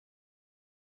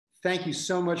thank you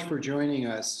so much for joining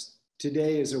us.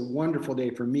 Today is a wonderful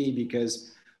day for me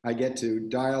because I get to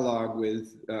dialogue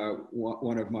with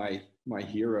one of my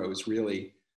heroes,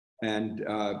 really. And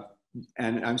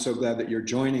I'm so glad that you're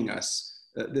joining us.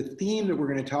 The theme that we're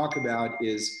going to talk about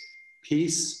is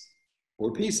peace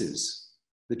or pieces,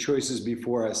 the choices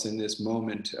before us in this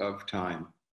moment of time.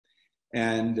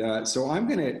 And so I'm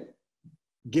going to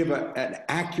give an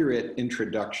accurate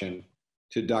introduction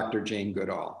to Dr. Jane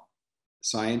Goodall,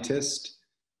 scientist,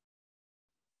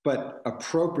 but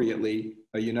appropriately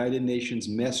a United Nations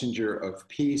messenger of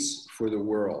peace for the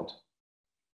world.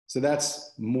 So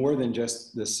that's more than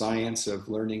just the science of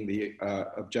learning the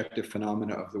objective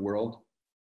phenomena of the world.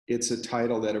 It's a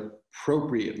title that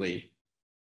appropriately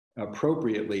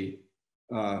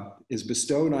is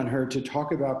bestowed on her to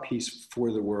talk about peace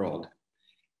for the world.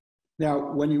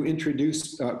 Now, when you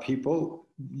introduce people,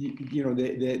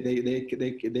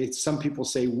 some people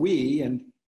say we, and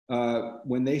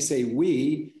when they say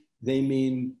we, they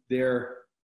mean their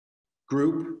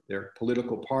group, their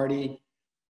political party,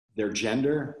 their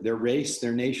gender, their race,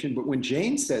 their nation. But when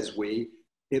Jane says we,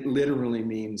 it literally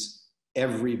means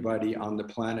everybody on the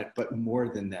planet, but more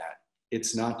than that.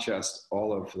 It's not just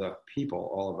all of the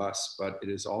people, all of us, but it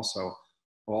is also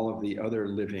all of the other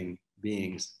living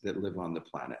beings that live on the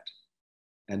planet.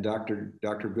 And Dr.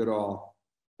 Goodall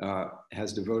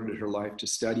has devoted her life to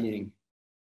studying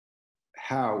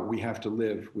how we have to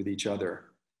live with each other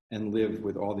and live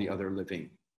with all the other living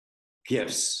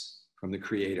gifts from the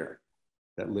Creator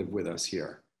that live with us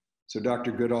here. So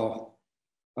Dr. Goodall,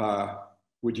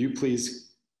 would you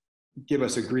please give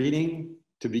us a greeting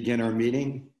to begin our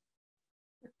meeting?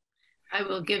 I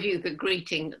will give you the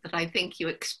greeting that I think you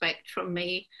expect from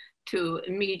me, to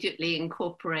immediately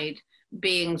incorporate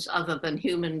beings other than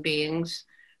human beings,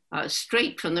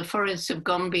 straight from the forests of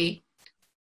Gombe.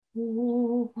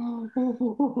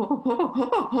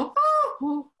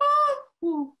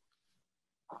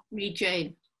 Me,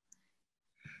 Jane.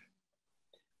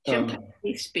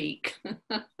 Gently speak.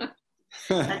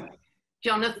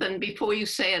 Jonathan, before you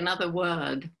say another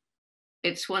word,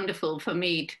 it's wonderful for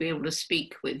me to be able to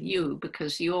speak with you,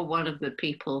 because you're one of the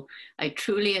people I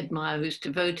truly admire who's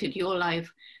devoted your life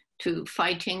to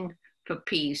fighting for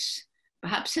peace,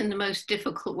 perhaps in the most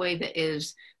difficult way there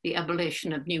is, the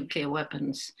abolition of nuclear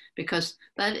weapons, because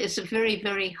that is a very,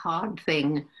 very hard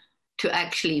thing to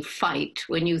actually fight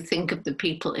when you think of the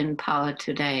people in power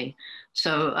today.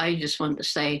 So I just want to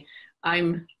say,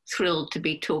 I'm thrilled to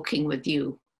be talking with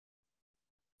you.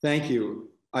 Thank you.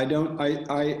 I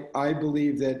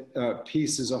believe that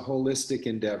peace is a holistic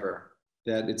endeavor,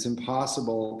 that it's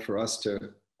impossible for us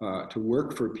to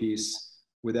work for peace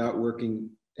without working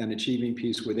and achieving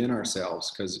peace within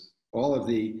ourselves, because all of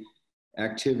the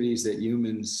activities that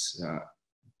humans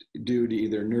do to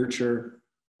either nurture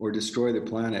or destroy the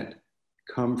planet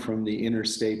come from the inner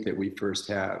state that we first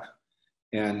have.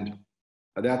 And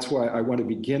that's why I want to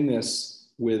begin this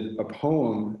with a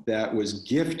poem that was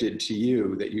gifted to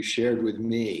you, that you shared with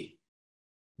me,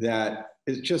 that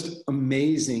is just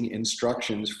amazing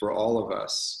instructions for all of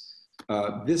us.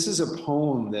 This is a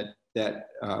poem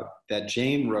that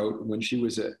Jane wrote when she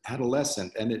was an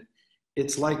adolescent, and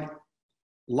it's like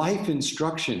life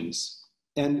instructions.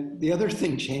 And the other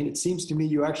thing, Jane, it seems to me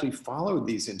you actually followed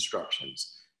these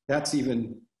instructions. That's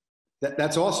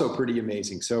also pretty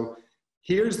amazing. So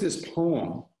here's this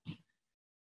poem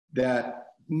that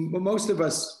most of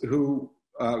us who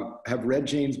have read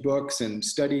Jane's books and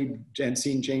studied and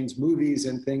seen Jane's movies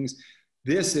and things,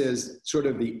 this is sort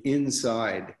of the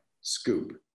inside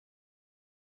scoop.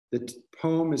 The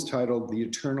poem is titled The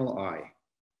Eternal Eye.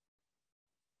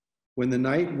 When the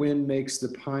night wind makes the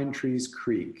pine trees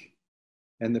creak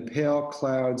and the pale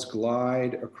clouds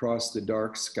glide across the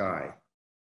dark sky,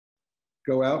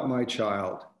 go out, my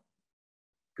child,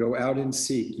 go out and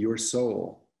seek your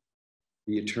soul,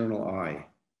 the eternal eye.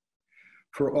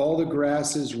 For all the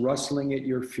grasses rustling at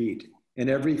your feet and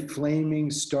every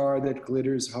flaming star that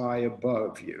glitters high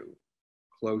above you,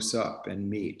 close up and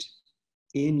meet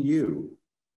in you,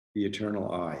 the eternal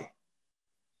eye.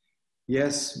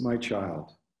 Yes, my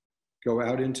child, go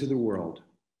out into the world.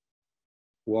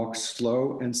 Walk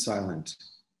slow and silent,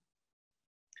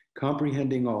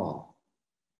 comprehending all.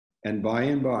 And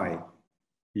by,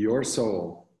 your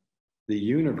soul, the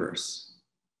universe,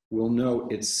 will know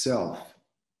itself,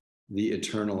 the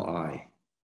eternal eye.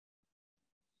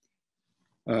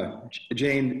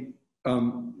 Jane,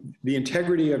 the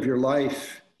integrity of your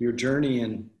life, your journey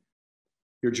in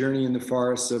the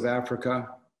forests of Africa,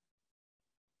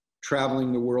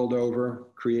 traveling the world over,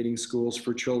 creating schools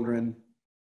for children,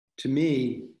 to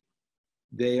me,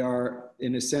 they are,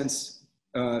 in a sense,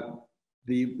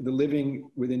 the living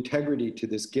with integrity to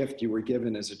this gift you were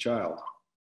given as a child.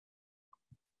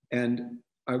 And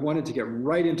I wanted to get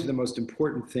right into the most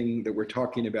important thing that we're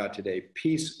talking about today,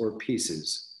 peace or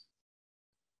pieces.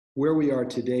 Where we are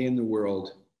today in the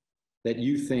world that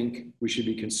you think we should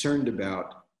be concerned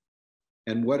about,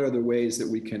 and what are the ways that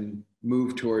we can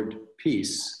move toward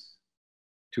peace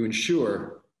to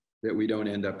ensure that we don't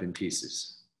end up in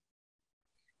pieces?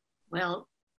 Well,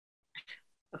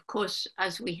 of course,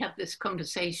 as we have this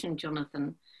conversation,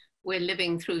 Jonathan, we're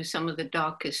living through some of the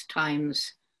darkest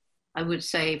times, I would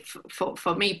say,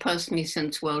 for me personally,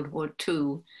 since World War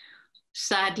II.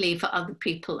 Sadly, for other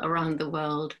people around the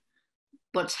world,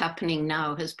 what's happening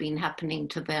now has been happening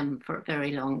to them for a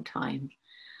very long time.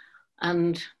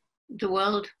 And the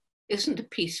world isn't a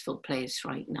peaceful place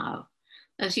right now.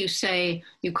 As you say,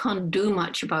 you can't do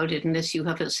much about it unless you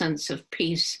have a sense of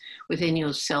peace within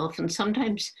yourself. And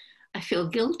sometimes I feel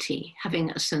guilty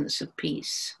having a sense of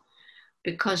peace,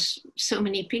 because so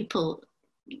many people,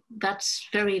 that's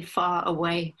very far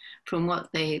away from what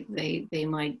they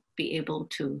might be able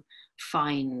to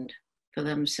find for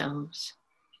themselves.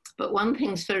 But one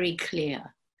thing's very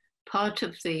clear. Part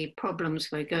of the problems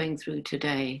we're going through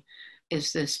today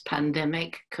is this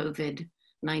pandemic,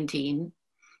 COVID-19,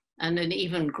 and an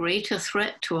even greater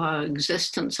threat to our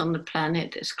existence on the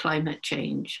planet is climate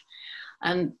change.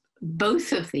 And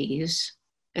both of these,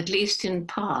 at least in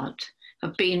part,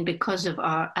 have been because of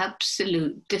our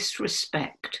absolute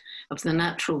disrespect of the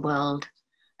natural world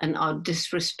and our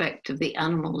disrespect of the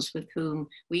animals with whom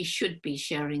we should be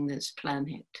sharing this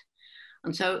planet.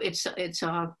 And so it's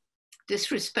our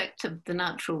disrespect of the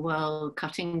natural world,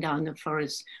 cutting down the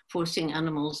forests, forcing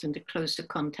animals into closer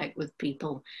contact with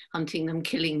people, hunting them,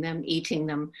 killing them, eating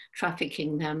them,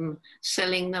 trafficking them,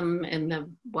 selling them in the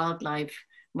wildlife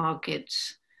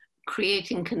markets,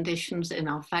 creating conditions in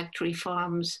our factory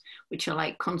farms, which are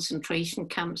like concentration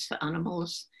camps for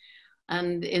animals.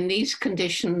 And in these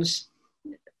conditions,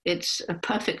 it's a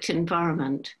perfect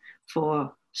environment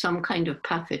for some kind of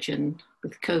pathogen.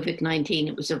 With COVID-19,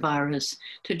 it was a virus,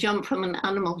 to jump from an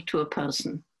animal to a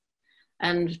person.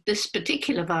 And this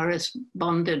particular virus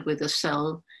bonded with a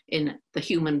cell in the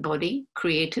human body,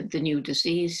 created the new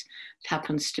disease. It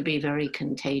happens to be very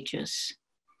contagious.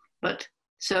 But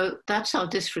so that's our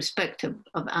disrespect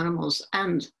of animals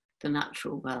and the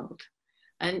natural world.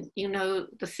 And you know,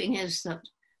 the thing is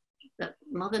that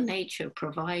Mother Nature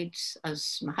provides,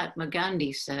 as Mahatma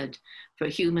Gandhi said, for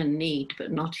human need,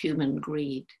 but not human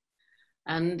greed.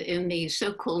 And in the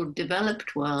so-called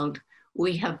developed world,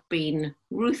 we have been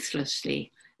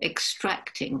ruthlessly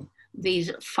extracting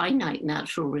these finite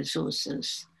natural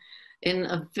resources in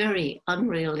a very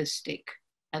unrealistic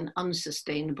and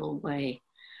unsustainable way.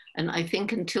 And I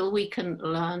think until we can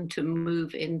learn to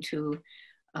move into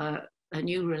a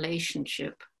new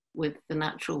relationship with the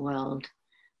natural world,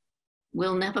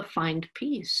 we'll never find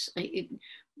peace.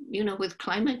 You know, with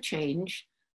climate change,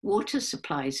 water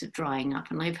supplies are drying up.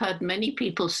 And I've heard many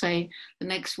people say the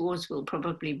next wars will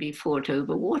probably be fought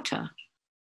over water.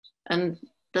 And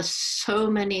there's so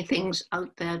many things out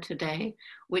there today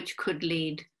which could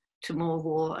lead to more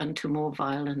war and to more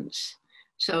violence.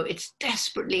 So it's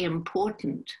desperately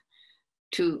important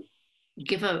to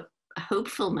give a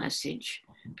hopeful message,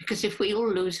 because if we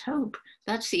all lose hope,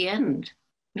 that's the end.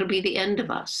 It'll be the end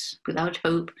of us. Without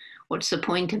hope, what's the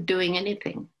point of doing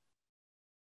anything?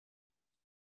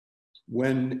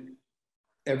 When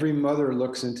every mother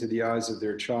looks into the eyes of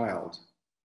their child,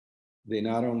 they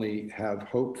not only have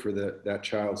hope for that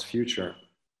child's future,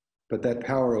 but that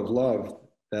power of love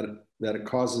that it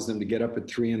causes them to get up at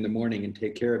 3 in the morning and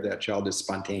take care of that child is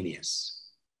spontaneous.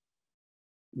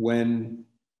 When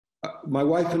my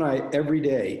wife and I, every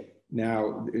day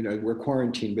now, you know, we're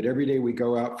quarantined, but every day we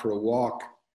go out for a walk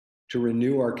to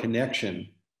renew our connection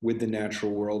with the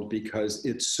natural world, because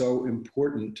it's so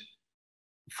important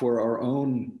for our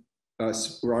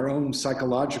own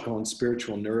psychological and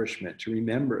spiritual nourishment, to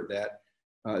remember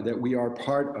that we are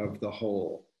part of the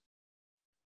whole.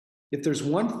 If there's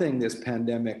one thing this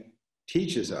pandemic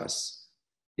teaches us,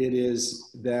 it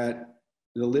is that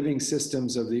the living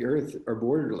systems of the earth are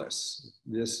borderless.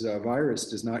 This virus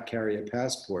does not carry a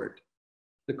passport.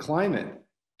 The climate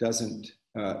doesn't,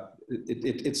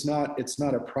 it's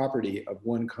not a property of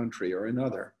one country or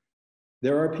another.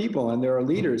 There are people and there are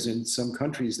leaders in some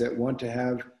countries that want to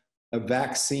have a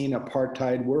vaccine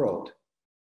apartheid world,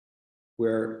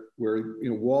 where you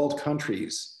know, walled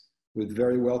countries with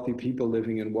very wealthy people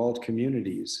living in walled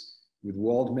communities with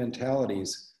walled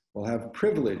mentalities will have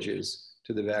privileges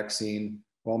to the vaccine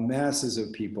while masses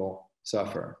of people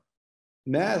suffer.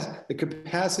 The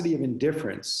capacity of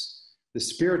indifference The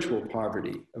spiritual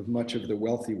poverty of much of the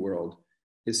wealthy world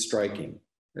is striking.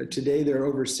 Today, there are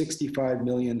over 65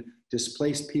 million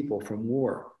displaced people from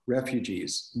war,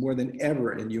 refugees, more than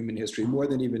ever in human history, more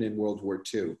than even in World War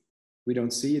II. We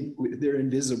don't see it, they're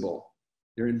invisible.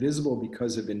 They're invisible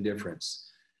because of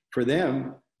indifference. For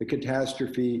them, the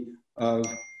catastrophe of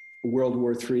World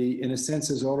War III, in a sense,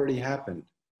 has already happened.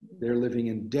 They're living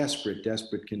in desperate,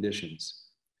 desperate conditions.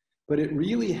 But it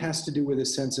really has to do with a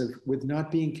sense of, with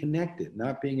not being connected,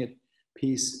 not being at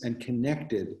peace and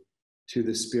connected to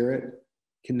the spirit,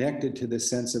 connected to the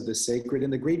sense of the sacred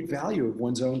and the great value of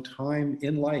one's own time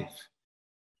in life.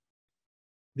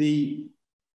 The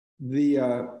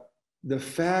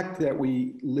fact that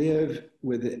we live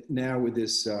with it now with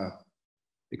this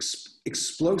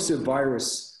explosive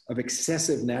virus of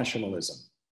excessive nationalism.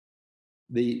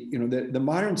 The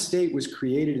modern state was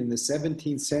created in the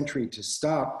 17th century to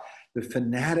stop the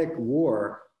fanatic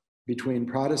war between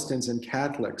Protestants and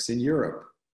Catholics in Europe,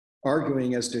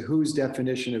 arguing as to whose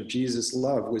definition of Jesus'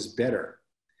 love was better.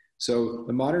 So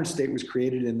the modern state was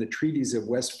created in the treaties of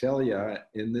Westphalia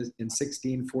in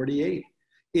 1648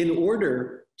 in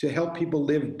order to help people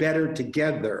live better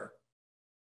together.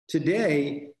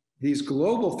 Today, these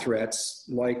global threats,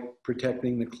 like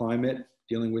protecting the climate,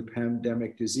 dealing with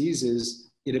pandemic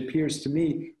diseases, it appears to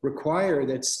me, require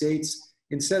that states,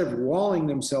 instead of walling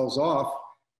themselves off,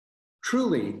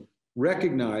 truly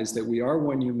recognize that we are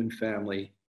one human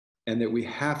family and that we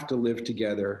have to live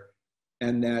together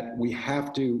and that we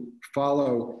have to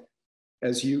follow,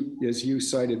 as you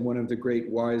cited, one of the great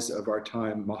wise of our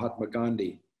time, Mahatma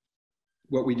Gandhi,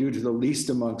 what we do to the least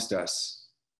amongst us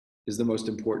is the most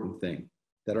important thing,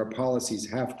 that our policies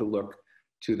have to look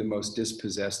to the most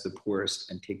dispossessed, the poorest,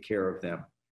 and take care of them.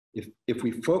 If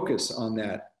we focus on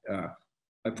that,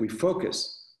 if we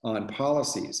focus on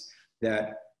policies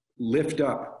that lift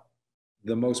up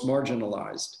the most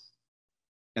marginalized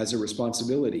as a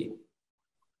responsibility,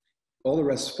 all the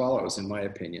rest follows, in my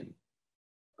opinion.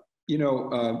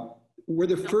 We're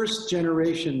the first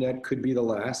generation that could be the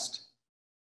last,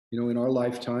 in our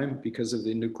lifetime because of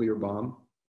the nuclear bomb.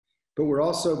 But we're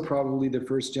also probably the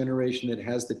first generation that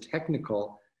has the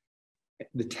technical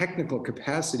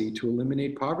capacity to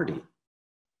eliminate poverty.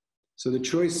 So the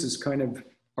choice is kind of,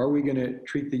 are we going to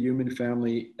treat the human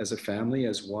family,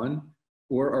 as one,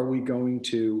 or are we going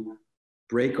to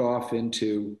break off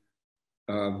into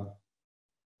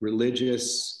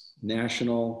religious,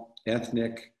 national,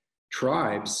 ethnic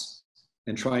tribes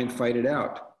and try and fight it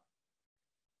out?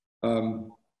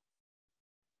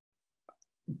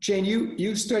 Jane,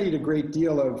 you've studied a great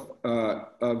deal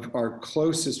of our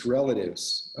closest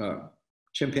relatives,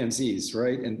 chimpanzees,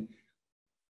 right? And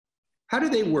how do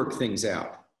they work things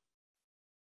out?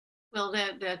 Well,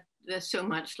 they're so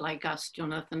much like us,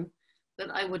 Jonathan, that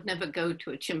I would never go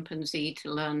to a chimpanzee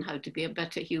to learn how to be a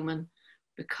better human,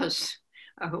 because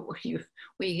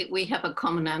we have a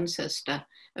common ancestor,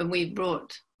 and we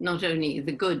brought not only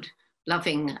the good,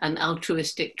 loving and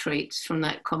altruistic traits from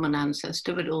that common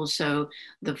ancestor, but also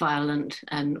the violent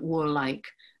and warlike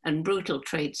and brutal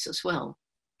traits as well.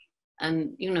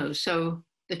 And, so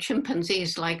the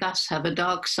chimpanzees, like us, have a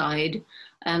dark side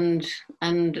and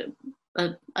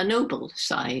a noble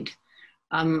side.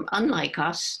 Unlike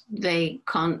us, they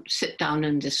can't sit down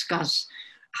and discuss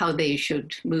how they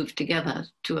should move together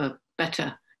to a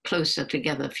better, closer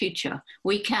together future.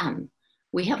 We can.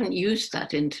 We haven't used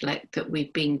that intellect that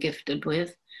we've been gifted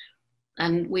with.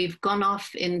 And we've gone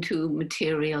off into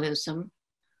materialism.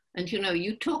 And,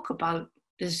 you talk about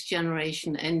this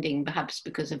generation ending perhaps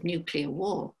because of nuclear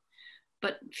war,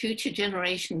 but future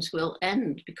generations will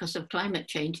end because of climate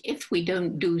change if we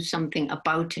don't do something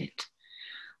about it.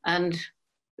 And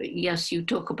yes, you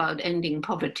talk about ending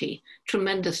poverty,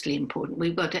 tremendously important.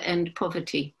 We've got to end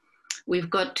poverty. We've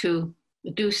got to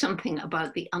do something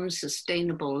about the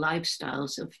unsustainable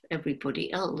lifestyles of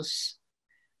everybody else.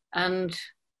 And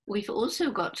we've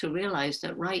also got to realize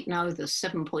that right now there's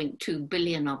 7.2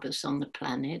 billion of us on the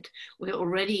planet. We're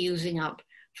already using up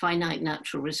finite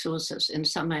natural resources in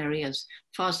some areas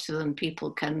faster than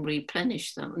people can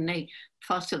replenish them,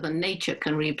 faster than nature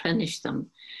can replenish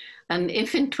them. And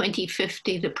if in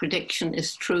 2050 the prediction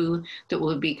is true that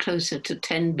we'll be closer to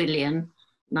 10 billion,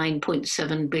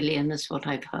 9.7 billion is what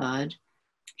I've heard,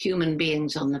 human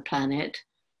beings on the planet,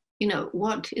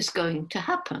 what is going to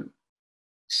happen?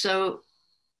 So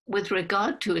with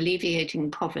regard to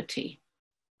alleviating poverty,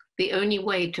 the only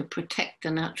way to protect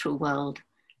the natural world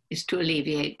is to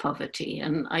alleviate poverty.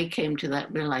 And I came to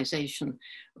that realization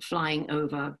flying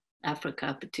over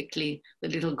Africa, particularly the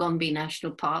Little Gombe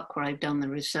National Park, where I've done the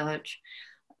research,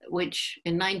 which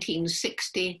in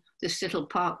 1960, this little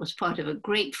park was part of a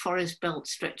great forest belt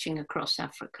stretching across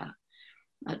Africa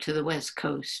to the west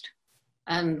coast.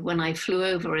 And when I flew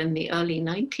over in the early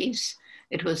 90s,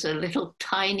 it was a little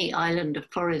tiny island of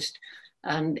forest,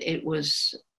 and it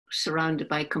was surrounded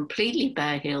by completely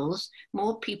bare hills,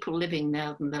 more people living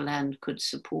there than the land could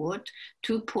support,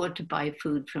 too poor to buy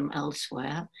food from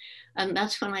elsewhere. And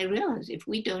that's when I realized if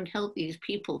we don't help these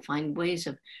people find ways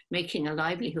of making a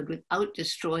livelihood without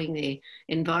destroying the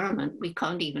environment, we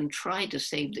can't even try to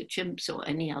save the chimps or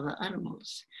any other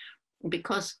animals.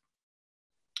 Because,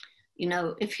 you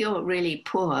know, if you're really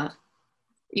poor,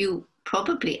 you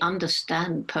probably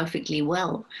understand perfectly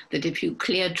well that if you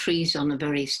clear trees on a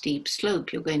very steep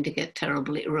slope, you're going to get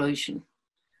terrible erosion,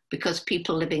 because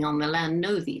people living on the land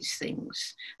know these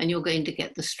things, and you're going to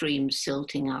get the streams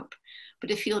silting up. But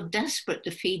if you're desperate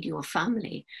to feed your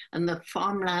family and the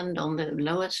farmland on the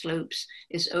lower slopes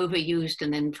is overused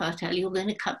and infertile, you're going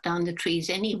to cut down the trees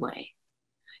anyway.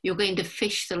 You're going to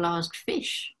fish the last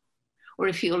fish. Or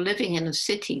if you're living in a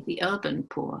city, the urban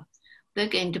poor, they're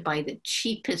going to buy the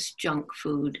cheapest junk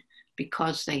food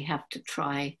because they have to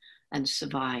try and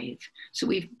survive. So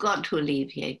we've got to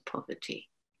alleviate poverty.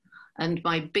 And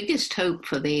my biggest hope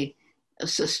for the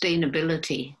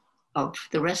sustainability of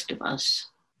the rest of us,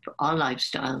 for our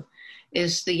lifestyle,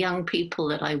 is the young people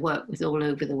that I work with all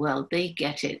over the world. They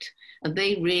get it, and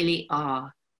they really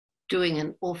are doing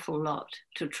an awful lot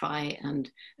to try and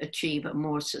achieve a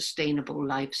more sustainable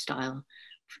lifestyle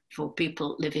for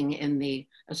people living in the,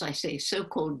 as I say,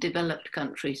 so-called developed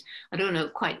countries. I don't know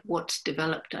quite what's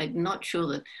developed. I'm not sure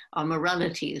that our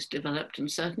morality is developed,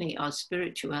 and certainly our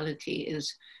spirituality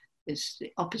is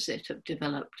the opposite of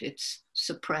developed. It's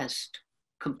suppressed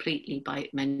completely by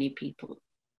many people.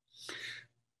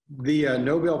 The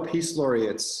Nobel Peace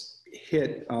Laureates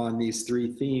hit on these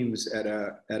three themes at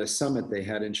a summit they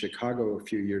had in Chicago a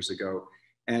few years ago,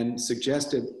 and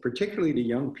suggested, particularly to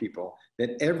young people,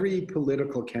 that every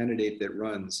political candidate that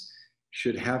runs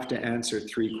should have to answer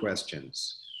three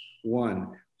questions.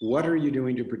 One, what are you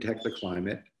doing to protect the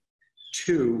climate?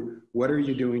 Two, what are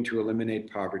you doing to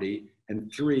eliminate poverty?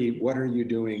 And three, what are you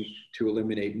doing to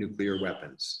eliminate nuclear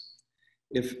weapons?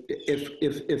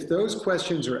 If those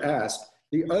questions are asked,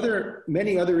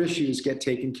 many other issues get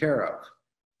taken care of.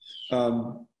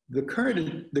 The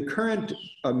current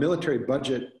military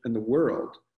budget in the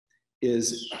world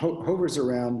hovers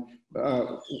around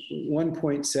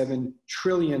 $1.7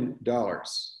 trillion.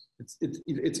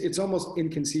 It's almost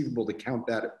inconceivable to count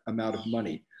that amount of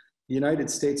money. The United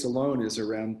States alone is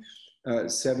around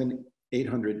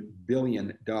 $800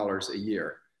 billion a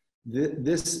year.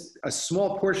 A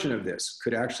small portion of this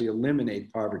could actually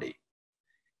eliminate poverty,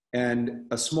 and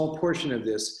a small portion of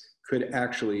this could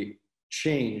actually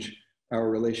change our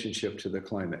relationship to the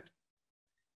climate.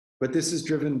 But this is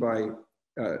driven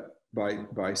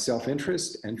by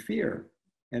self-interest and fear,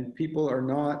 and people are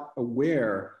not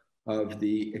aware of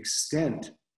the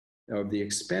extent of the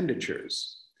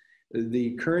expenditures.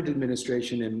 The current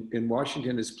administration in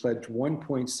Washington has pledged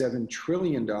 $1.7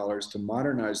 trillion to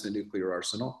modernize the nuclear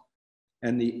arsenal,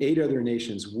 and the 8 other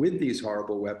nations with these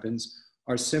horrible weapons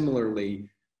are similarly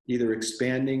either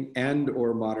expanding and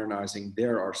or modernizing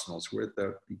their arsenals. We're at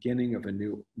the beginning of a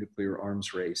new nuclear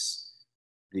arms race,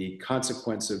 the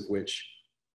consequence of which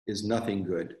is nothing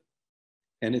good.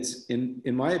 And it's, in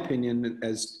my opinion,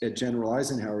 as General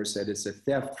Eisenhower said, it's a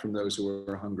theft from those who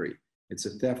are hungry. It's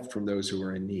a theft from those who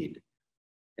are in need.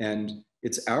 And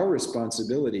it's our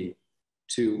responsibility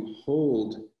to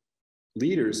hold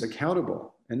leaders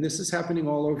accountable. And this is happening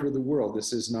all over the world.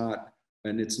 This is not,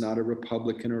 and it's not a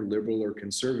Republican or liberal or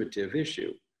conservative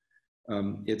issue.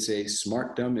 It's a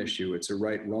smart, dumb issue. It's a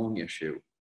right, wrong issue.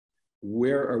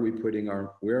 Where are we putting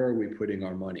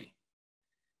our money?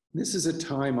 This is a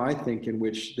time, I think, in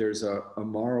which there's a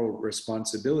moral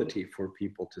responsibility for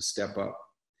people to step up.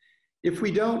 If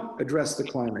we don't address the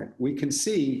climate, we can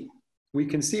see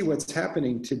what's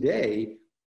happening today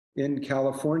in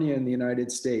California in the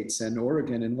United States and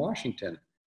Oregon and Washington.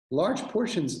 Large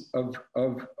portions of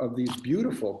these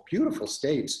beautiful, beautiful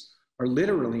states are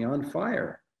literally on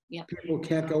fire. Yep. People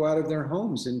can't go out of their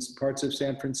homes in parts of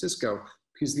San Francisco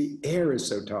because the air is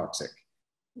so toxic.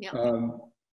 Yep.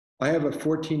 I have a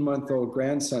 14-month-old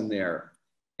grandson there,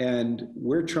 and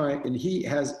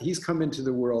he's come into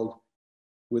the world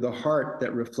with a heart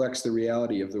that reflects the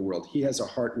reality of the world. He has a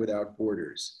heart without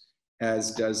borders,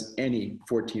 as does any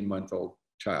 14-month-old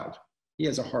child. He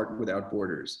has a heart without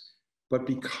borders. But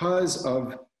because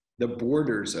of the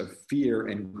borders of fear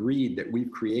and greed that we've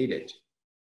created,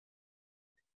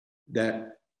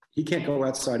 that he can't go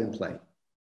outside and play.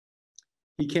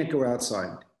 He can't go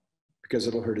outside because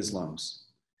it'll hurt his lungs.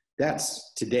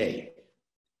 That's today.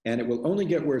 And it will only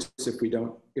get worse if we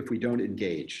don't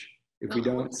engage, if we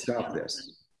don't stop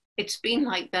this. It's been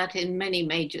like that in many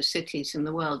major cities in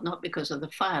the world, not because of the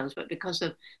fires, but because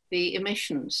of the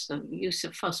emissions, the use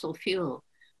of fossil fuel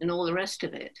and all the rest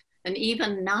of it. And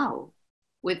even now,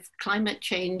 with climate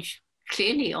change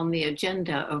clearly on the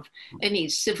agenda of any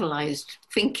civilized,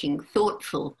 thinking,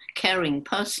 thoughtful, caring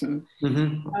person,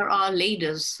 there are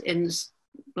leaders in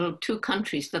two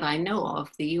countries that I know of,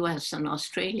 the US and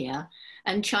Australia,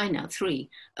 and China, 3,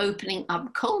 opening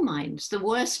up coal mines, the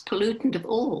worst pollutant of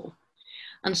all.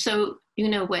 And so, you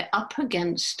know, we're up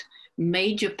against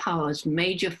major powers,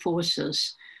 major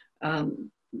forces,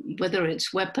 whether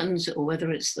it's weapons or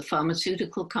whether it's the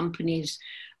pharmaceutical companies,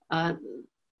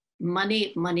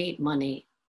 money, money, money.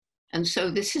 And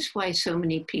so this is why so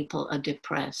many people are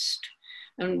depressed.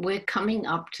 And we're coming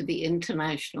up to the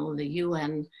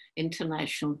UN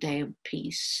International Day of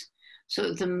Peace.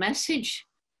 So the message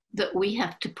that we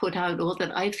have to put out, or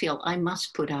that I feel I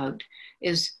must put out,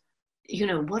 is, you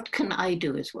know, what can I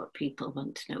do is what people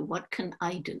want to know. What can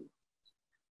I do?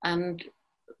 And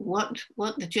what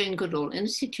the Jane Goodall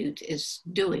Institute is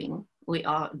doing, we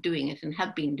are doing it and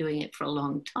have been doing it for a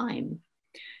long time,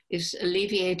 is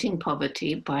alleviating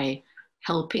poverty by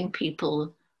helping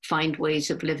people find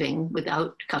ways of living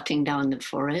without cutting down the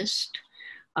forest,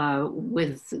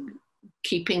 with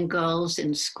keeping girls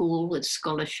in school with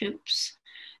scholarships.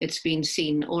 It's been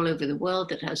seen all over the world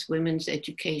that as women's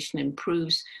education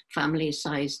improves, family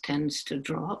size tends to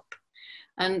drop.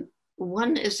 And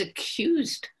one is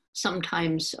accused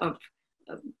sometimes of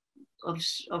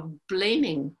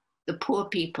blaming the poor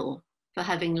people for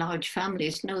having large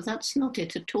families. No, that's not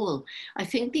it at all. I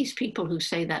think these people who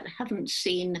say that haven't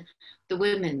seen the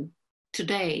women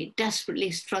today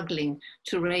desperately struggling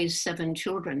to raise 7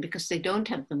 children because they don't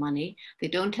have the money, they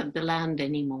don't have the land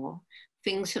anymore.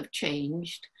 Things have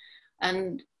changed,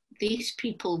 and these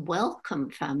people welcome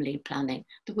family planning.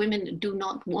 The women do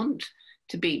not want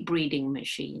to be breeding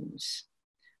machines.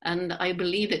 And I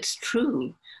believe it's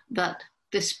true that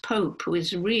this Pope, who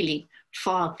is really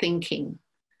far thinking,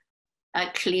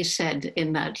 actually said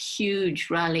in that huge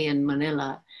rally in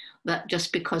Manila that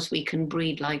just because we can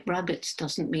breed like rabbits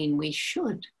doesn't mean we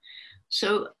should.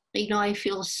 So, you know, I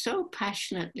feel so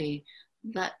passionately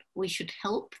that we should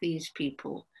help these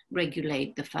people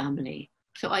regulate the family.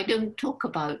 So I don't talk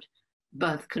about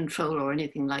birth control or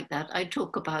anything like that. I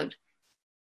talk about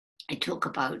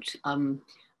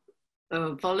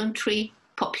voluntary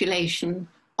population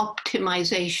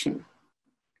optimization.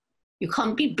 You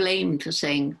can't be blamed for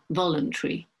saying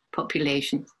voluntary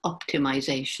population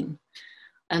optimization.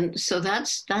 And so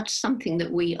that's something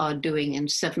that we are doing in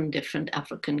 7 different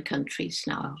African countries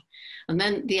now. And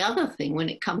then the other thing, when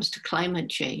it comes to climate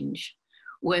change,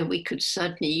 where we could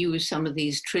certainly use some of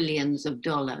these trillions of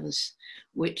dollars,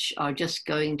 which are just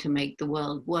going to make the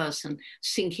world worse and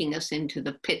sinking us into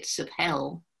the pits of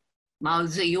hell.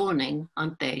 Mouths are yawning,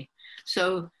 aren't they?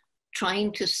 So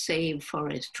trying to save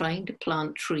forests, trying to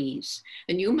plant trees.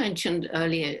 And you mentioned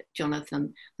earlier,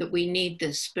 Jonathan, that we need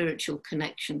this spiritual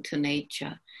connection to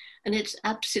nature. And it's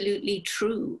absolutely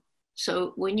true.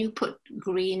 So when you put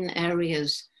green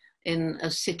areas in a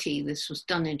city, this was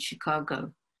done in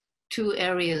Chicago, 2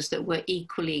 areas that were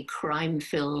equally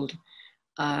crime-filled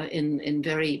in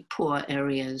very poor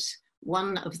areas.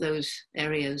 One of those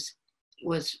areas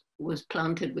was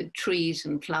planted with trees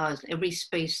and flowers, every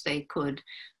space they could.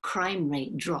 Crime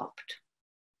rate dropped.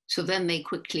 So then they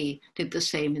quickly did the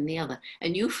same in the other.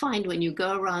 And you find when you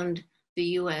go around the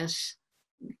US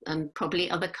and probably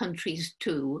other countries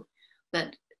too,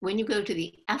 that when you go to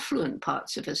the affluent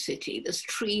parts of a city, there's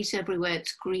trees everywhere,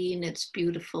 it's green, it's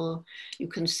beautiful, you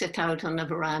can sit out on a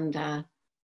veranda.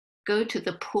 Go to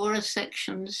the poorer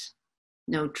sections,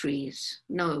 no trees,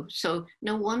 no. So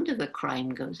no wonder the crime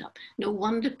goes up. No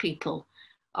wonder people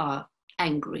are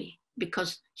angry,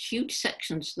 because huge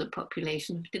sections of the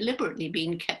population have deliberately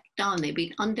been kept down. They've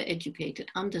been undereducated,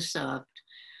 underserved,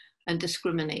 and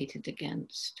discriminated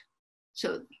against.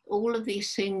 So all of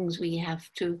these things, we have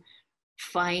to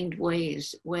find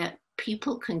ways where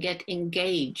people can get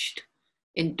engaged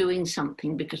in doing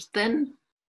something, because then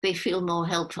they feel more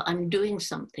helpful. I'm doing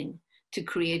something to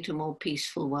create a more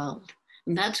peaceful world.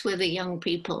 And that's where the young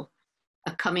people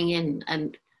are coming in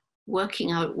and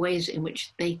working out ways in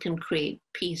which they can create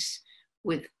peace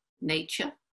with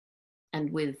nature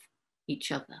and with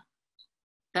each other.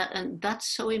 And that's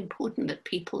so important, that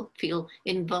people feel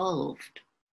involved.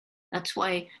 That's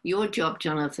why your job,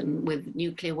 Jonathan, with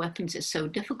nuclear weapons is so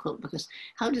difficult, because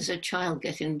how does a child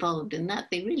get involved in that?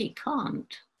 They really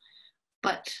can't.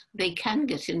 but they can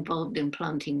get involved in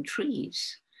planting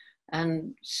trees.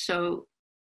 And so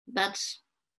that's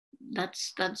a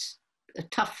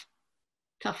tough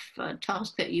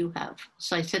task that you have,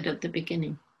 as I said at the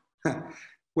beginning.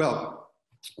 Well,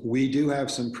 we do have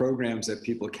some programs that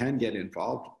people can get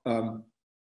involved.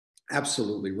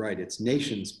 Absolutely right. It's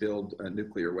nations build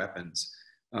nuclear weapons.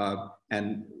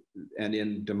 And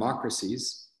in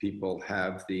democracies, people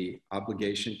have the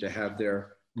obligation to have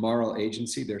their moral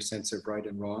agency, their sense of right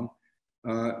and wrong,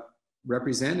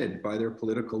 represented by their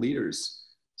political leaders.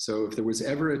 So if there was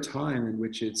ever a time in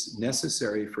which it's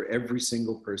necessary for every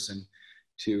single person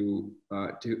to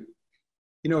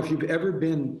you know, if you've ever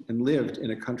been and lived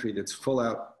in a country that's full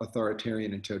out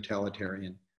authoritarian and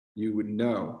totalitarian, you would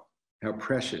know how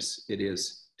precious it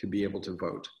is to be able to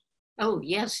vote. Oh,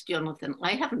 yes, Jonathan.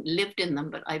 I haven't lived in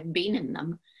them, but I've been in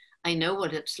them. I know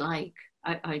what it's like.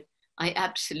 I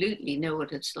absolutely know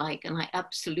what it's like. And I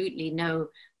absolutely know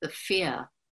the fear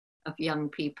of young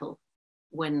people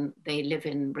when they live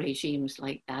in regimes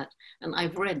like that. And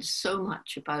I've read so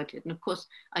much about it. And of course,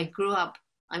 I grew up,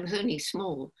 I was only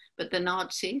small, but the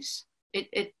Nazis,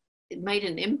 it made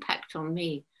an impact on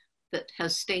me that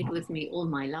has stayed with me all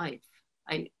my life.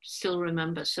 I still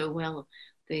remember so well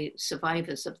the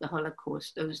survivors of the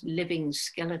Holocaust, those living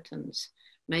skeletons,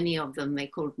 many of them they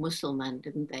called Muslim,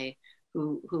 didn't they,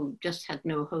 who just had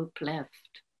no hope left.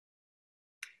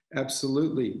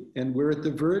 Absolutely. And we're at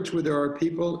the verge where there are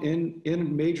people in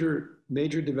major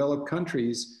developed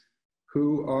countries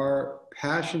who are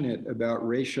passionate about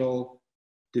racial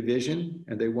division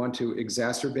and they want to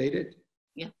exacerbate it.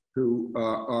 Yeah. Who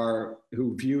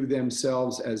view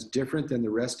themselves as different than the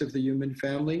rest of the human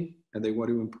family, and they want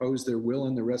to impose their will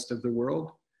on the rest of the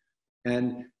world.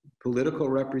 And political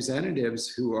representatives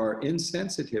who are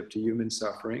insensitive to human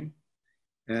suffering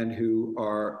and who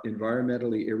are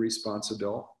environmentally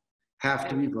irresponsible have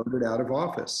to be voted out of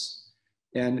office.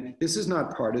 And this is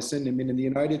not partisan. I mean, in the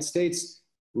United States,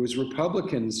 it was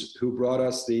Republicans who brought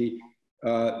us the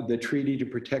treaty to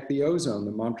protect the ozone,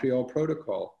 the Montreal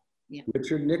Protocol. Yeah.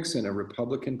 Richard Nixon, a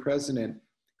Republican president,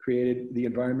 created the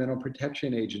Environmental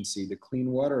Protection Agency, the Clean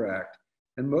Water Act,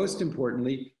 and most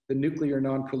importantly, the Nuclear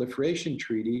Non-Proliferation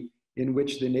Treaty, in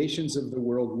which the nations of the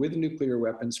world with nuclear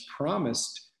weapons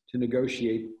promised to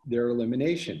negotiate their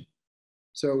elimination.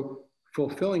 So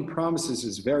fulfilling promises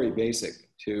is very basic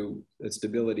to the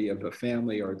stability of a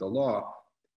family or the law.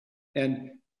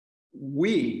 And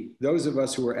we, those of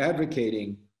us who are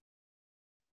advocating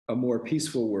a more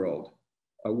peaceful world,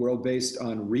 a world based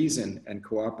on reason and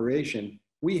cooperation,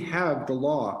 we have the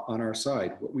law on our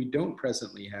side. What we don't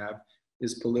presently have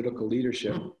is political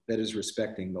leadership that is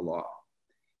respecting the law.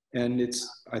 And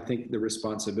it's, I think, the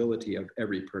responsibility of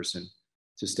every person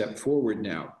to step forward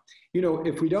now. You know,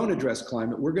 if we don't address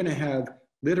climate, we're going to have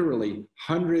literally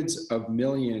hundreds of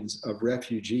millions of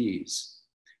refugees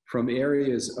from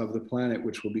areas of the planet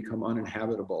which will become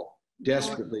uninhabitable,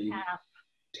 desperately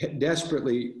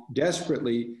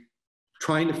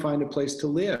trying to find a place to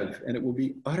live, and it will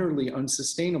be utterly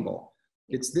unsustainable.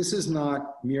 This is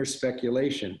not mere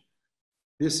speculation.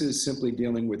 This is simply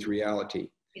dealing with reality.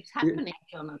 It's happening,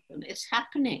 Jonathan. It's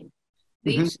happening.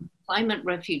 These climate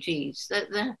refugees,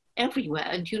 they're everywhere.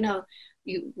 And you know,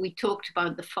 we talked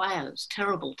about the fires,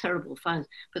 terrible, terrible fires,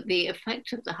 but the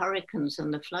effect of the hurricanes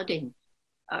and the flooding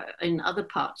in other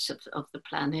parts of the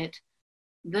planet,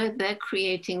 they're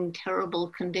creating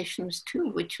terrible conditions too,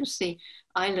 which was the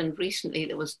island recently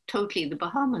that was totally, the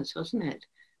Bahamas, wasn't it?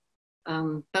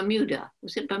 Bermuda,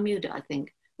 was it Bermuda, I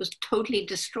think, was totally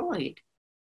destroyed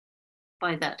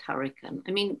by that hurricane.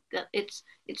 I mean, it's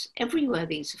everywhere,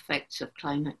 these effects of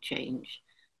climate change,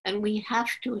 and we have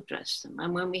to address them.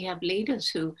 And when we have leaders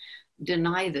who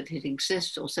deny that it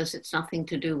exists or says it's nothing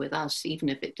to do with us, even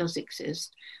if it does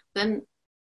exist, then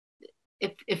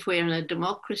if we're in a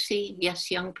democracy, yes,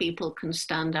 young people can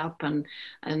stand up and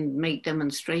make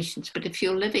demonstrations. But if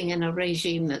you're living in a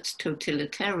regime that's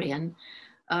totalitarian,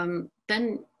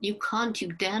 then you can't,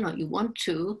 you dare not, you want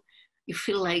to, you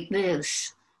feel like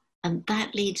this. And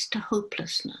that leads to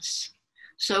hopelessness.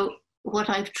 So what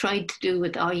I've tried to do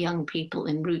with our young people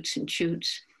in Roots and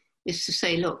Shoots is to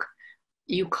say, look,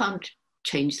 you can't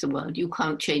change the world, you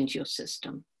can't change your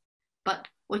system. But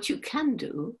what you can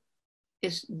do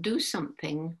is do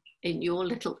something in your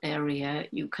little area.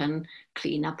 You can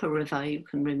clean up a river, you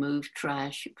can remove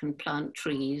trash, you can plant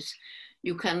trees,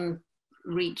 you can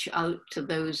reach out to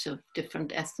those of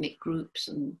different ethnic groups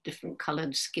and different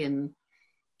colored skin.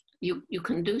 You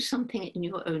can do something in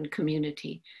your own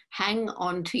community. Hang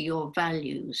on to your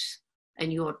values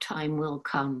and your time will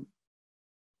come.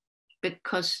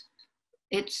 Because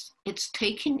it's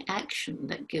taking action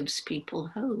that gives people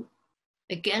hope.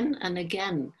 Again and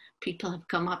again, people have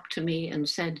come up to me and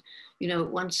said, you know,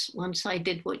 once I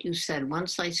did what you said,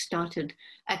 once I started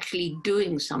actually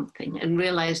doing something and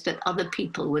realized that other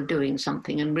people were doing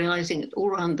something and realizing it all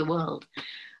around the world,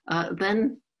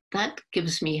 then that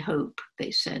gives me hope,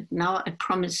 they said. Now I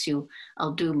promise you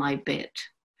I'll do my bit.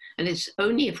 And it's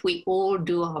only if we all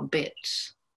do our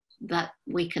bits that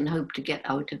we can hope to get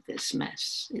out of this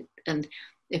mess. And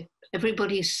if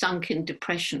everybody's sunk in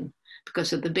depression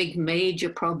because of the big major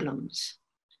problems,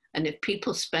 and if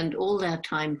people spend all their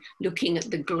time looking at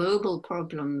the global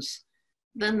problems,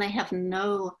 then they have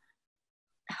no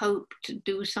hope to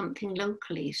do something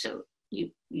locally. So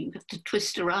you have to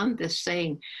twist around this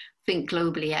saying, think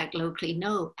globally, act locally.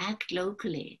 No, act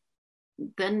locally.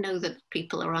 Then know that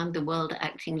people around the world are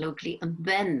acting locally, and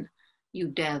then you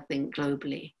dare think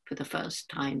globally for the first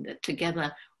time, that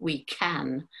together we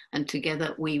can, and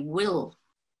together we will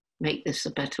make this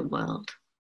a better world.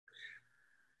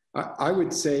 I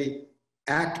would say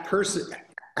act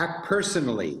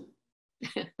personally.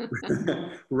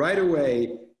 Right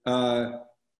away,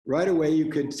 you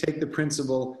could take the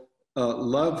principle,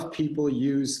 love people,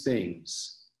 use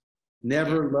things.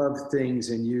 Never love things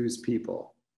and use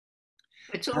people.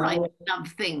 It's all right to love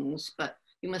things, but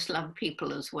you must love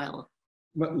people as well.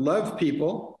 But love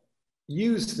people,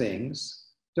 use things.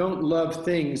 Don't love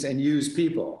things and use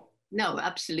people. No,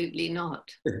 absolutely not.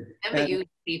 Never use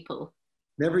people.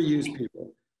 Never use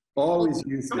people. Always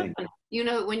use things. You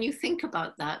know, when you think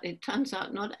about that, it turns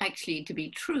out not actually to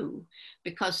be true,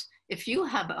 because if you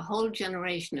have a whole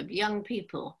generation of young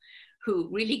people who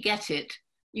really get it,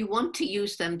 you want to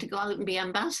use them to go out and be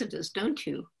ambassadors, don't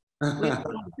you? We're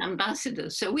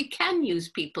ambassadors, so we can use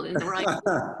people in the right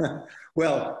way.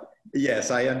 Well,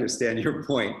 yes, I understand your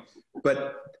point,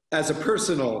 but as a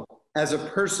personal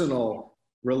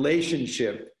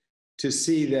relationship, to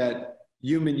see that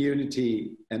human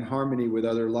unity and harmony with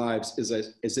other lives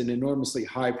is an enormously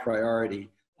high priority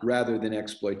rather than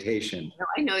exploitation.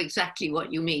 I know exactly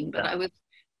what you mean, but I was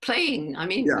playing. I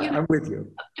mean, yeah, I'm with you.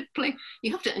 You have to play.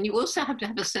 You have to, and you also have to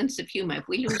have a sense of humor. If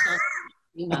we lose our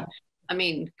humor, I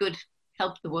mean, good,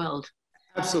 help the world.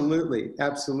 Absolutely,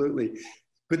 absolutely.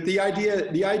 But the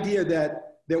idea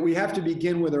that we have to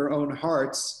begin with our own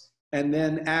hearts and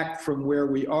then act from where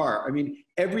we are. I mean,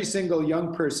 every single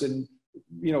young person,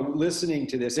 you know, listening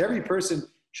to this, every person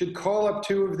should call up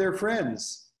 2 of their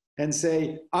friends and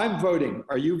say, I'm voting.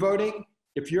 Are you voting?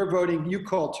 If you're voting, you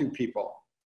call 2 people.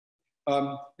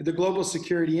 At the Global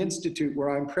Security Institute, where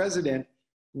I'm president,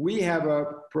 we have a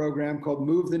program called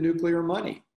Move the Nuclear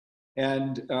Money.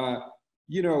 And,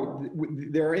 you know,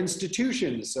 there are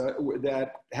institutions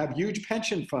that have huge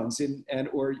pension funds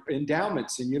or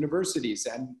endowments in universities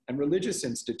and religious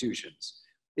institutions.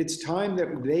 It's time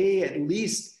that they at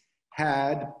least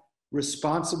had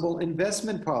responsible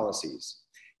investment policies.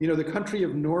 You know, the country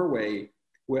of Norway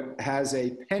has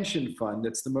a pension fund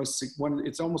that's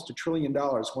it's almost $1 trillion,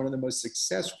 one of the most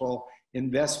successful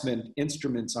investment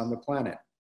instruments on the planet.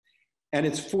 And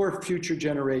it's for future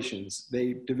generations.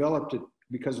 They developed it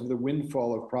because of the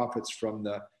windfall of profits from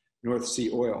the North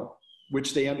Sea oil,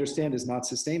 which they understand is not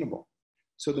sustainable.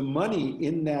 So the money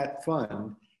in that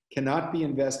fund cannot be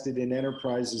invested in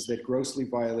enterprises that grossly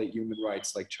violate human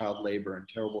rights, like child labor and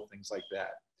terrible things like that.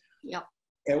 Yep.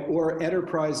 Or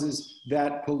enterprises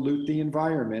that pollute the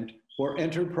environment, or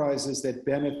enterprises that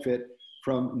benefit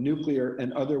from nuclear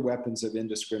and other weapons of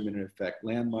indiscriminate effect,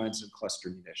 landmines and cluster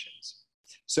munitions.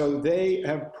 So they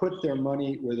have put their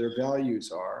money where their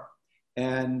values are,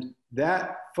 and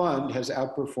that fund has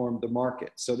outperformed the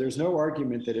market. So there's no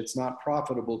argument that it's not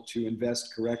profitable to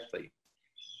invest correctly.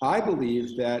 I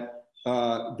believe that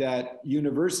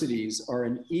universities are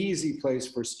an easy place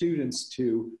for students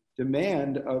to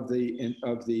demand of the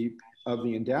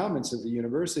endowments of the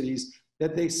universities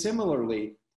that they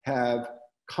similarly have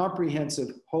comprehensive,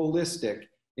 holistic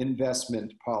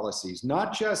investment policies,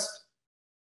 not just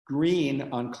green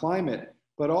on climate,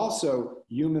 but also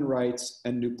human rights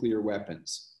and nuclear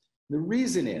weapons. The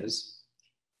reason is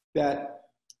that,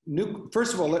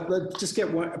 first of all, let's just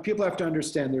get one. People have to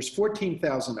understand there's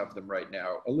 14,000 of them right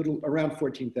now, around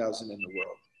 14,000 in the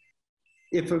world.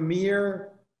 If a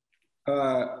mere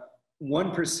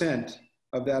 1%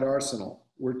 of that arsenal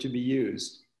were to be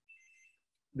used,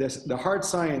 the hard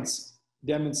science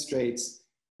demonstrates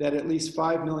that at least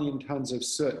 5 million tons of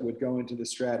soot would go into the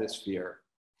stratosphere,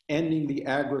 ending the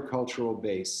agricultural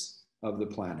base of the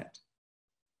planet.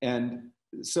 And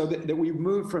so that we've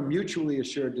moved from mutually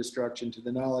assured destruction to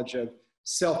the knowledge of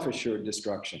self-assured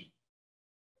destruction.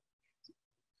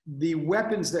 The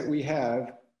weapons that we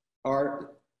have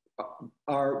are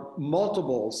are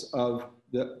multiples of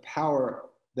the power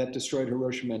that destroyed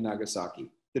Hiroshima and Nagasaki.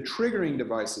 The triggering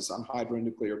devices on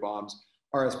hydronuclear bombs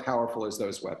are as powerful as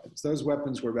those weapons. Those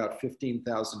weapons were about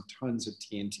 15,000 tons of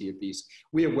TNT apiece.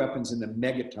 We have weapons in the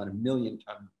megaton,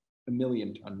 a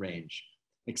million ton range,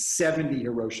 like 70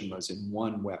 Hiroshimas in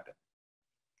one weapon.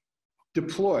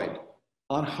 Deployed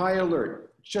on high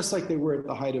alert, just like they were at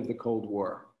the height of the Cold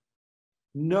War.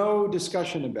 No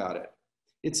discussion about it.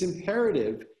 It's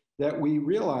imperative that we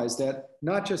realize that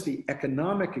not just the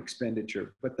economic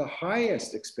expenditure, but the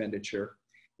highest expenditure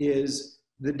is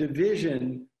the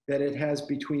division that it has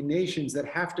between nations that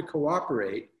have to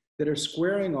cooperate, that are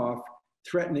squaring off,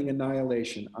 threatening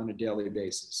annihilation on a daily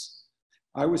basis.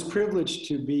 I was privileged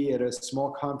to be at a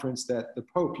small conference that the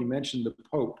Pope, you mentioned the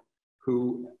Pope,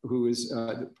 who is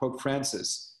Pope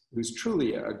Francis, who's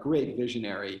truly a great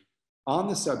visionary on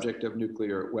the subject of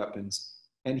nuclear weapons.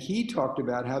 And he talked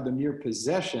about how the mere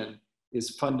possession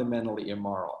is fundamentally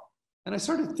immoral. And I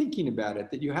started thinking about it,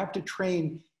 that you have to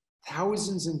train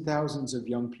thousands and thousands of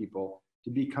young people to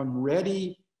become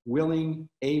ready, willing,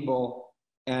 able,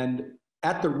 and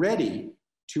at the ready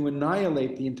to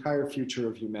annihilate the entire future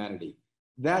of humanity.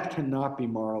 That cannot be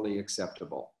morally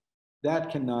acceptable.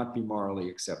 That cannot be morally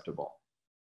acceptable.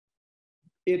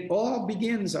 It all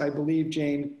begins, I believe,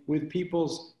 Jane, with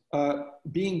people's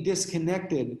being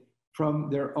disconnected from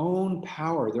their own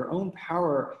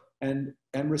power and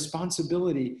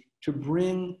responsibility to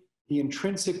bring the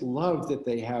intrinsic love that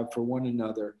they have for one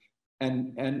another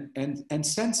and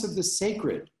sense of the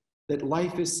sacred, that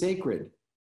life is sacred,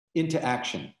 into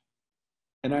action.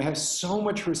 And I have so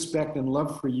much respect and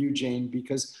love for you, Jane,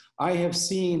 because I have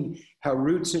seen how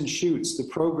Roots and Shoots, the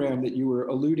program that you were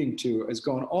alluding to, has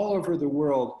gone all over the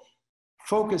world,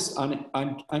 focused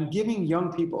on giving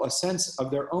young people a sense of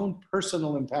their own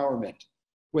personal empowerment,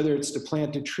 whether it's to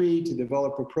plant a tree, to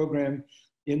develop a program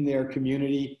in their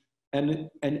community. And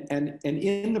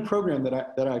in the program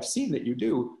that I've seen that you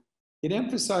do, it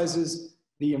emphasizes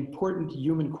the important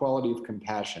human quality of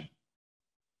compassion,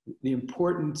 the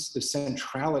importance, the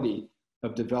centrality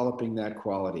of developing that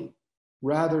quality,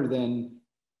 rather than,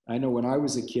 I know when I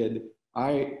was a kid,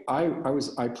 I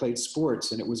played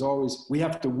sports, and it was always, we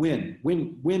have to win.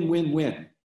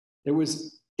 It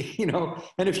was,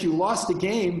 and if you lost a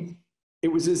game, it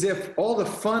was as if all the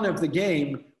fun of the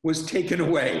game was taken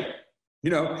away.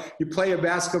 You play a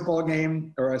basketball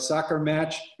game or a soccer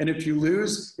match, and if you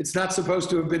lose, it's not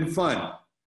supposed to have been fun.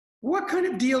 What kind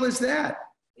of deal is that?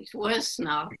 It's worse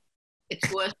now.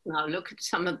 It's worse now. Look at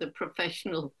some of the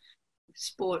professional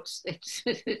sports.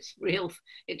 It's real.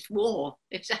 It's war.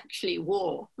 It's actually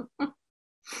war.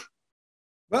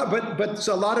 But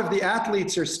a lot of the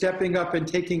athletes are stepping up and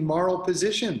taking moral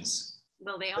positions.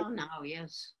 Well, they are now,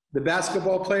 yes. The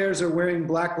basketball players are wearing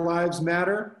Black Lives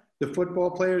Matter. The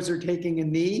football players are taking a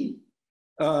knee.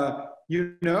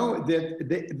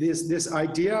 This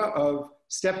idea of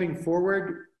stepping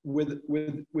forward with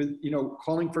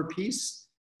calling for peace,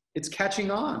 it's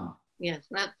catching on. Yes,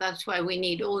 that's why we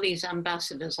need all these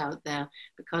ambassadors out there,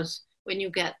 because when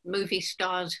you get movie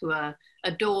stars who are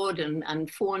adored and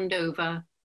fawned over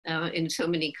in so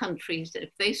many countries, if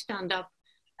they stand up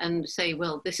and say,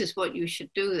 well, this is what you should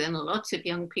do, then lots of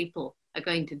young people are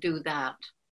going to do that.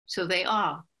 So they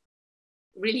are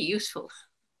really useful.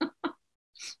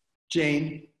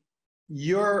 Jane,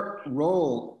 your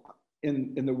role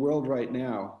in the world right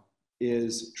now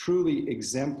is truly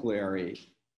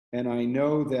exemplary. And I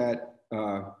know that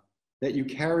you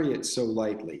carry it so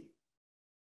lightly.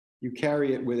 You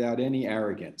carry it without any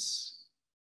arrogance.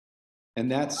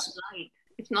 And that's...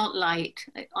 It's not light.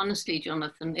 Honestly,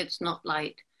 Jonathan, it's not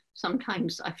light.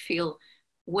 Sometimes I feel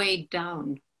weighed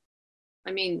down.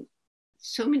 I mean,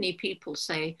 so many people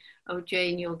say, oh,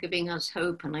 Jane, you're giving us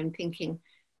hope. And I'm thinking,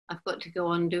 I've got to go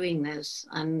on doing this.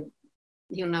 And,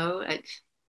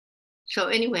 so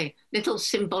anyway, little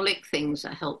symbolic things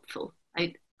are helpful.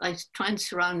 I try and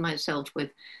surround myself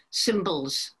with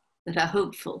symbols that are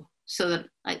hopeful, so that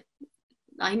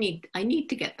I need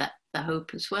to get the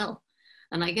hope as well.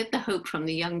 And I get the hope from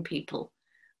the young people.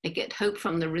 I get hope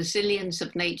from the resilience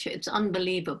of nature. It's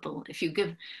unbelievable. If you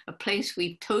give a place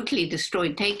we've totally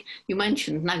destroyed, you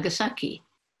mentioned Nagasaki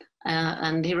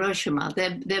and Hiroshima.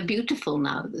 They're beautiful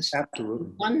now.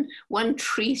 Absolutely. One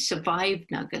tree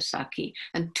survived Nagasaki,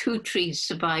 and 2 trees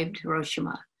survived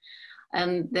Hiroshima.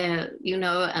 And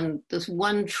and there's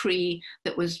one tree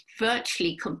that was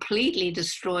virtually completely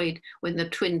destroyed when the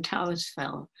Twin Towers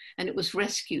fell, and it was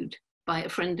rescued by a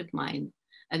friend of mine.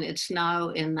 And it's now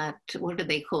in that, what do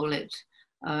they call it?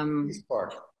 Peace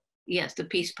Park. Yes, the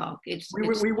Peace Park.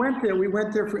 We went there. We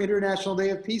went there for International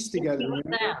Day of Peace together. You were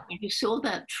there. You saw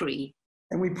that tree.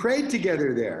 And we prayed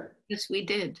together there. Yes, we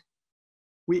did.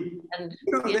 We,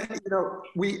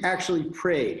 we actually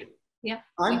prayed. Yeah.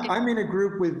 I'm in a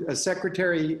group with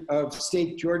Secretary of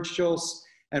State George Shultz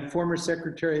and former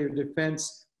Secretary of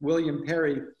Defense William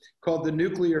Perry, called the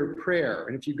Nuclear Prayer.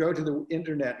 And if you go to the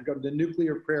internet and go to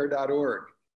thenuclearprayer.org,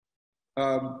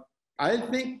 I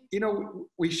think,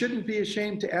 we shouldn't be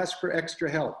ashamed to ask for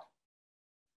extra help.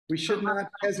 We should not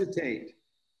hesitate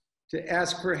to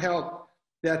ask for help,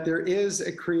 that there is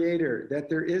a creator, that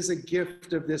there is a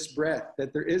gift of this breath,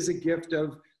 that there is a gift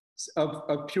of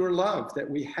pure love that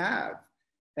we have.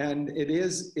 And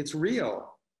it's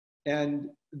real. And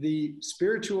the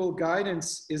spiritual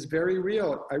guidance is very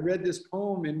real. I read this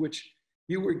poem in which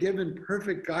you were given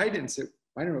perfect guidance at,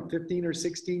 15 or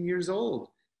 16 years old.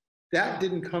 That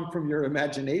didn't come from your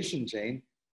imagination, Jane.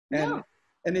 And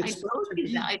it's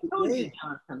I told you,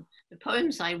 Jonathan. The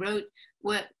poems I wrote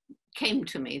came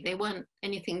to me. They weren't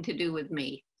anything to do with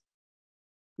me.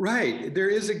 Right. There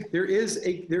is a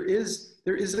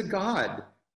God,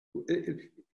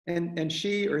 and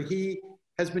she or he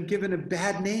has been given a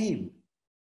bad name.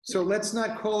 So let's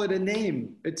not call it a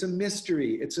name. It's a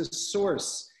mystery. It's a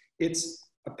source. It's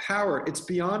a power. It's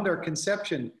beyond our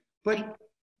conception. But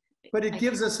it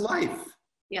gives us life.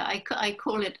 Yeah, I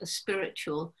call it a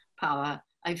spiritual power.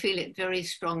 I feel it very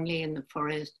strongly in the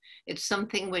forest. It's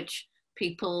something which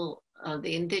people,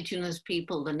 the indigenous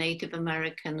people, the Native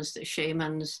Americans, the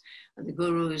shamans, the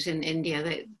gurus in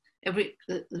India,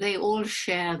 they all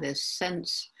share this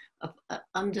sense of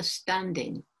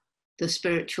understanding the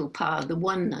spiritual power, the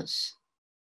oneness,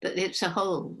 that it's a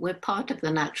whole. We're part of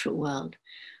the natural world.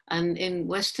 And in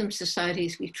Western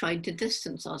societies, we've tried to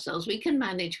distance ourselves. We can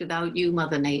manage without you,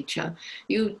 Mother Nature.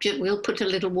 We'll put a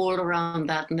little wall around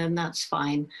that and then that's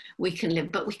fine. We can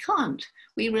live, but we can't.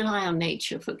 We rely on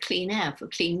nature for clean air, for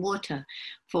clean water,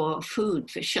 for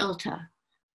food, for shelter,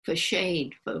 for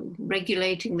shade, for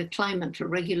regulating the climate, for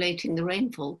regulating the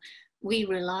rainfall. We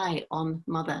rely on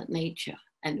Mother Nature,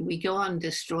 and we go on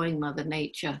destroying Mother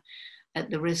Nature at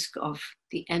the risk of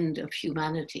the end of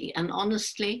humanity. And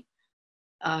honestly,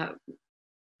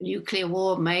 nuclear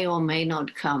war may or may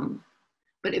not come,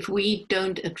 but if we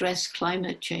don't address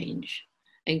climate change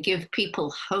and give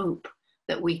people hope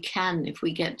that we can, if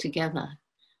we get together,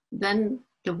 then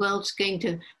the world's going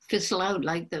to fizzle out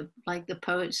like the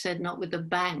poet said, not with a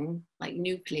bang, like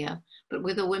nuclear, but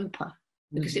with a whimper,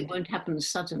 because it won't happen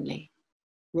suddenly.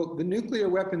 Well, the nuclear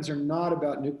weapons are not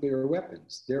about nuclear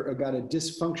weapons. They're about a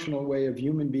dysfunctional way of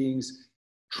human beings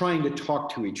trying to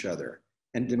talk to each other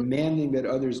and demanding that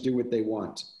others do what they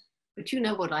want. But you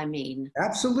know what I mean.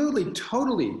 Absolutely,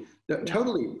 totally,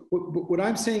 totally. What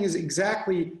I'm saying is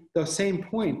exactly the same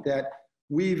point, that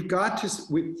we've got to,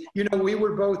 we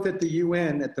were both at the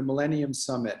UN at the Millennium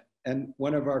Summit, and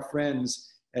one of our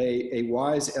friends, a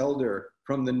wise elder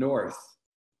from the north,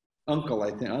 Uncle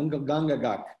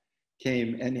Gangagak,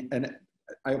 came, and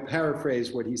I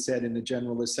paraphrase what he said in the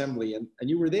General Assembly, and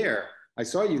you were there. I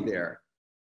saw you there.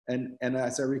 And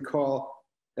as I recall,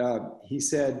 he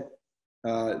said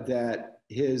that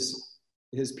his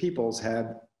peoples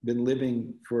have been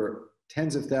living for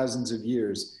tens of thousands of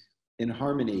years in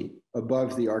harmony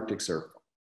above the Arctic Circle.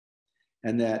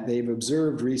 And that they've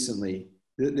observed recently,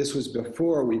 this was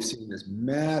before we've seen this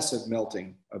massive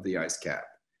melting of the ice cap,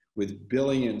 with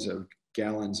billions of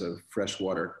gallons of fresh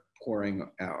water pouring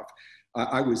out.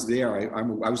 I was there. I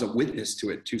was a witness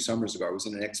to it 2 summers ago. I was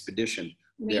in an expedition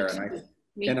there,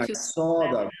 and I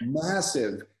saw the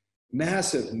massive,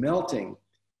 massive melting.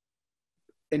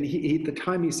 And he at the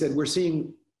time he said, "We're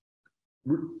seeing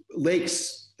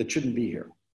lakes that shouldn't be here."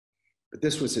 But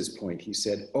this was his point. He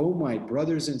said, "Oh, my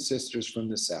brothers and sisters from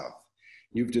the South,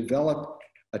 you've developed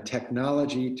a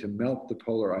technology to melt the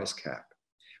polar ice cap.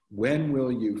 When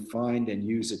will you find and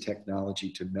use a technology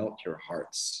to melt your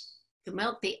hearts?" To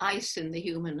melt the ice in the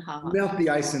human heart. Melt the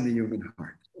ice in the human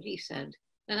heart. He said.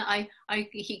 And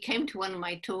he came to one of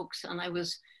my talks and I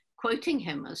was quoting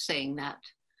him as saying that.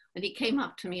 And he came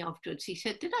up to me afterwards. He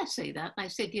said, "Did I say that?" And I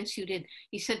said, "Yes, you did."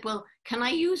 He said, "Well, can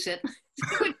I use it?"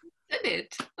 I said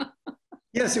it.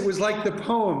 Yes, it was like the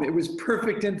poem. It was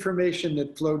perfect information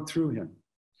that flowed through him.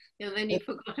 And then he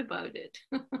forgot about it.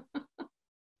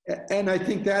 And I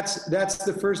think that's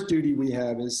the first duty we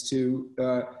have, is to,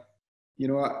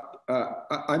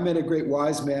 I met a great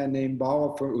wise man named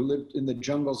Bawa who lived in the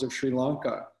jungles of Sri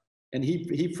Lanka. And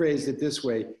he phrased it this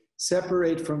way: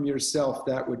 separate from yourself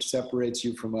that which separates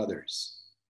you from others.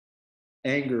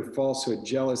 Anger, falsehood,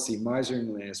 jealousy,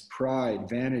 miserliness, pride,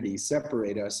 vanity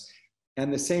separate us.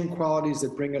 And the same qualities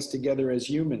that bring us together as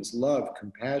humans, love,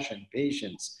 compassion,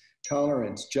 patience,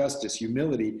 tolerance, justice,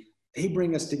 humility, they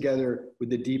bring us together with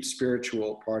the deep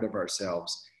spiritual part of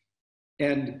ourselves.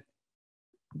 And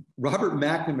Robert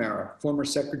McNamara, former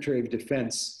Secretary of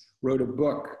Defense, wrote a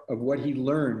book of what he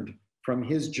learned from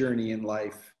his journey in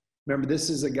life. Remember, this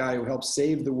is a guy who helped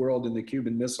save the world in the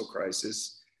Cuban Missile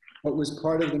Crisis, but was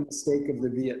part of the mistake of the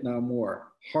Vietnam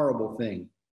War. Horrible thing.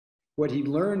 What he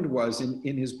learned was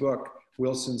in his book,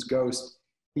 Wilson's Ghost,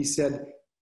 he said,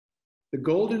 the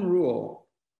golden rule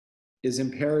is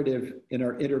imperative in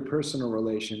our interpersonal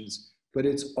relations, but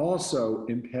it's also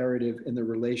imperative in the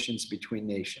relations between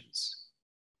nations.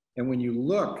 And when you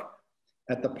look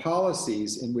at the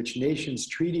policies in which nations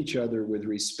treat each other with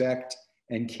respect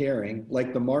and caring,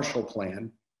 like the Marshall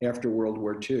Plan after World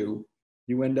War II,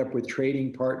 you end up with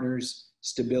trading partners,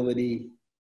 stability,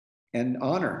 and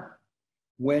honor.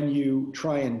 When you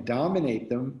try and dominate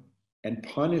them and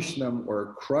punish them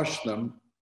or crush them,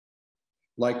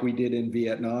 like we did in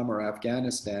Vietnam or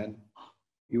Afghanistan,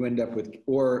 you end up with,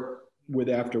 or with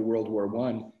after World War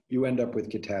I, you end up with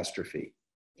catastrophe.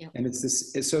 Yeah. And it's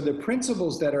this, so the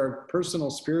principles that are personal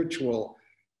spiritual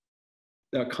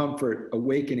comfort,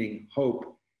 awakening,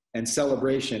 hope, and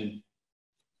celebration,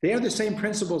 they are the same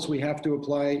principles we have to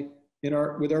apply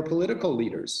with our political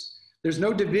leaders. There's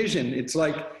no division. It's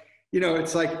like,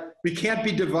 it's like we can't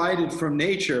be divided from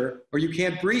nature or you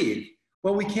can't breathe.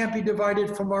 Well, we can't be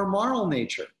divided from our moral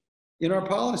nature in our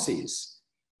policies.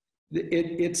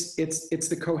 It's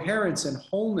the coherence and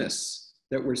wholeness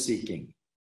that we're seeking.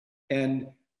 And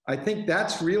I think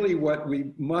that's really what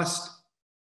we must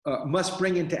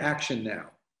bring into action now.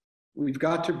 We've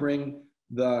got to bring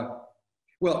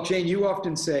well, Jane, you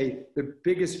often say the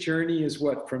biggest journey is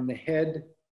what? From the head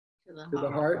to the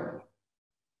heart?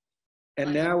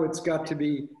 And now it's got to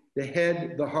be the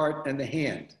head, the heart, and the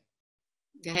hand.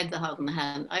 The head, the heart, and the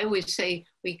hand. I always say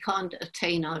we can't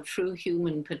attain our true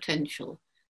human potential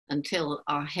until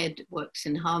our head works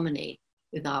in harmony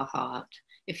with our heart.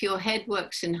 If your head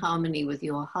works in harmony with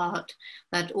your heart,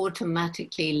 that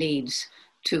automatically leads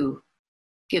to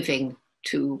giving,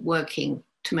 to working,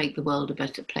 to make the world a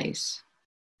better place.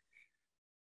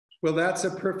 Well, that's a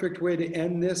perfect way to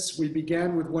end this. We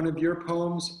began with one of your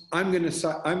poems. I'm going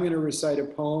to recite a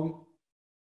poem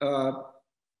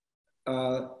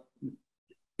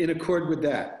in accord with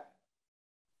that.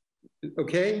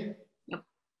 Okay? Yep.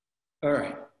 All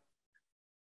right.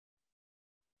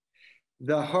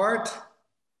 The heart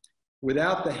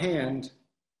without the hand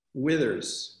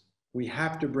withers. We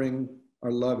have to bring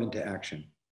our love into action.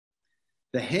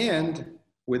 The hand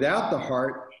without the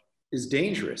heart is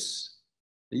dangerous.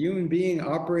 The human being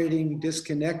operating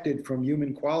disconnected from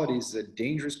human qualities is a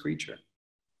dangerous creature.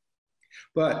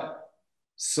 But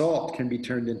salt can be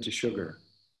turned into sugar.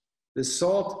 The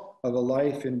salt of a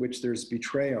life in which there's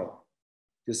betrayal,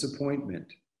 disappointment,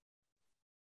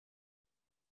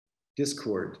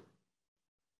 discord,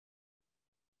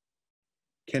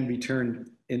 can be turned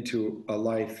into a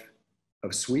life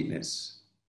of sweetness.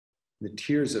 The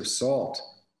tears of salt,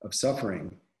 of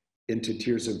suffering, into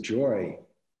tears of joy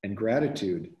and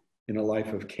gratitude in a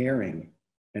life of caring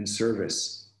and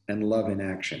service and love in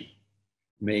action.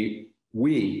 May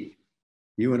we,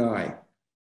 you and I,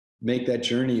 make that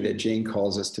journey that Jane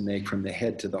calls us to make from the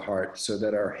head to the heart, so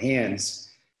that our hands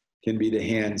can be the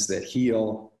hands that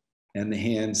heal and the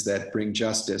hands that bring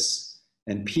justice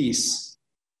and peace,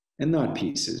 and not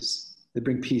pieces, that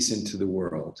bring peace into the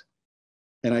world.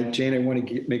 And Jane, I want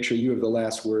to make sure you have the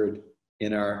last word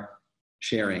in our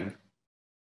sharing.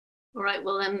 All right,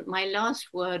 well then my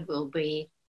last word will be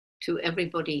to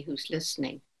everybody who's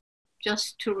listening,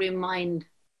 just to remind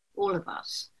all of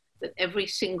us that every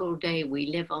single day we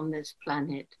live on this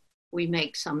planet, we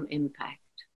make some impact.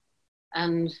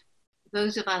 And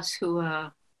those of us who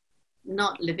are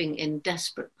not living in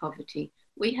desperate poverty,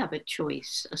 we have a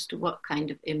choice as to what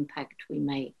kind of impact we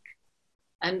make.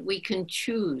 And we can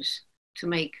choose to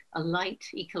make a light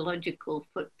ecological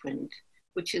footprint,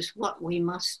 which is what we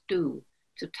must do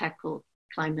to tackle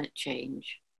climate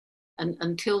change. And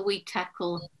until we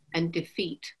tackle and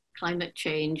defeat climate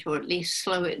change, or at least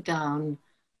slow it down,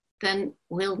 then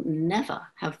we'll never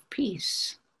have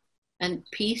peace. And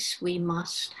peace we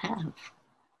must have.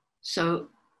 So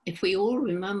if we all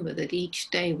remember that each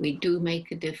day we do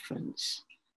make a difference,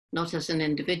 not as an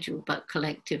individual, but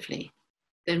collectively,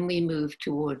 then we move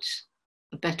towards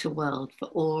a better world for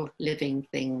all living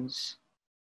things.